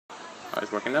Oh,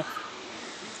 it's working now.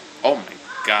 Oh my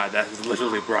god, that is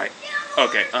literally bright.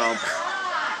 Okay,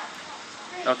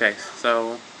 okay,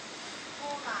 so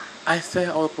I said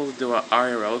I was supposed to do an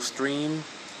RLO stream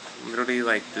literally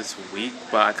like this week,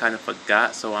 but I kind of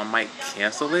forgot, so I might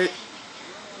cancel it.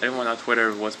 Everyone on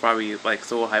Twitter was probably like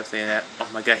so hyped saying that, oh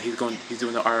my god, he's doing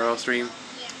the RLO stream.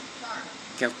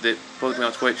 Canceled it. Posted me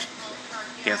on Twitch.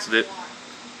 Canceled it.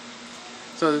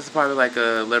 So this is probably like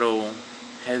a little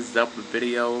heads up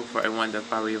video for everyone that's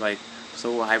probably like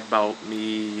so hyped about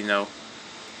me, you know,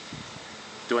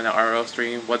 doing an RL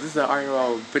stream. Well, this is an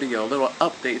RL video, a little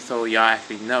update so y'all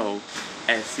actually know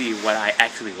and see what I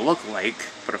actually look like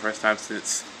for the first time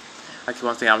since I keep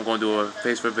on saying I'm going to do a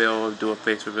face reveal, do a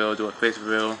face reveal, do a face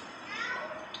reveal.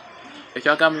 If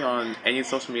y'all got me on any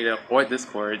social media or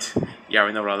Discord, y'all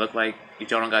already know what I look like. If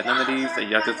y'all don't got none of these, and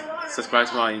y'all just subscribe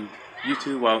to my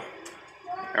YouTube, well,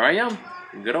 here I am.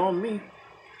 Good on me.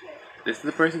 This is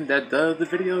the person that does the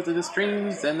videos and the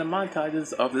streams and the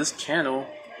montages of this channel.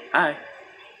 Hi.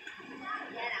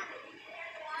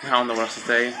 I don't know what else to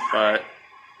say, but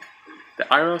the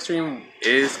IRL stream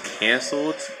is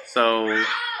canceled, so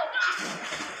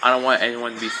I don't want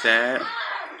anyone to be sad.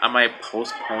 I might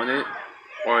postpone it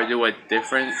or do a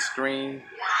different stream.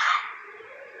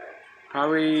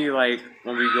 Probably like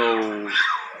when we go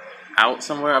out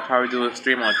somewhere, I'll probably do a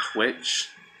stream on Twitch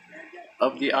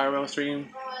of the IRL stream.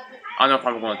 I don't know if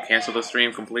I'm going to cancel the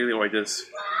stream completely or just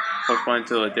postpone it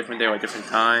to a different day or a different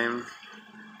time.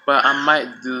 But I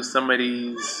might do some of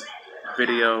these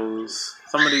videos,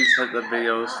 some of these types of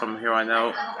videos from here on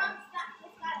out.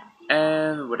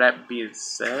 And with that being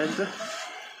said,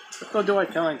 let's go do our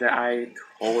challenge that I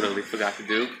totally forgot to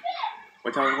do.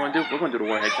 What challenge we're going to do? We're going to do the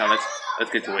Warhead challenge.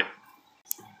 Let's get to it.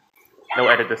 No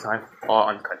edit this time. All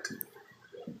uncut.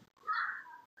 Oh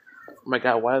my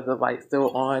god, why is the light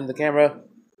still on the camera?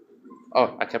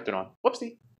 Oh, I kept it on.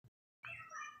 Whoopsie.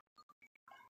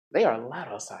 They are loud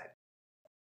outside.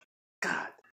 God.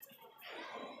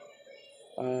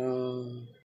 I'll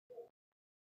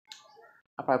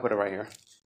probably put it right here.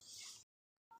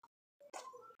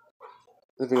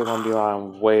 This video is gonna be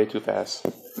on way too fast.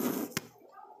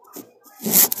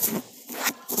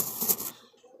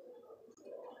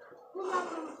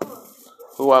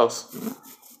 Who else?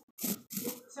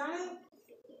 Sonic?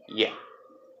 Yeah.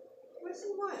 What's he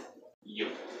want? You.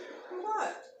 For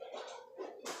what?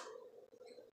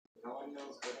 No one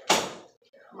knows better.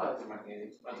 I'm about to take my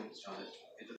candy. I'll take this challenge.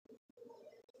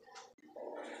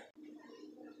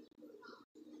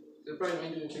 It's probably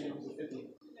only doing chicken for 50.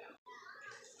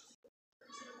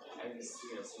 I didn't see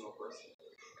a single person.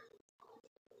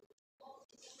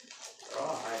 They're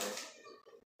all hiding.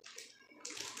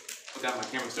 Forgot my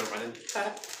camera's still running.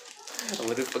 I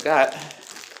literally forgot.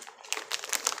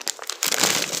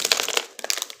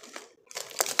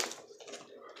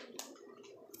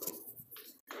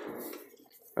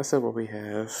 Let's see what we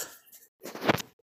have.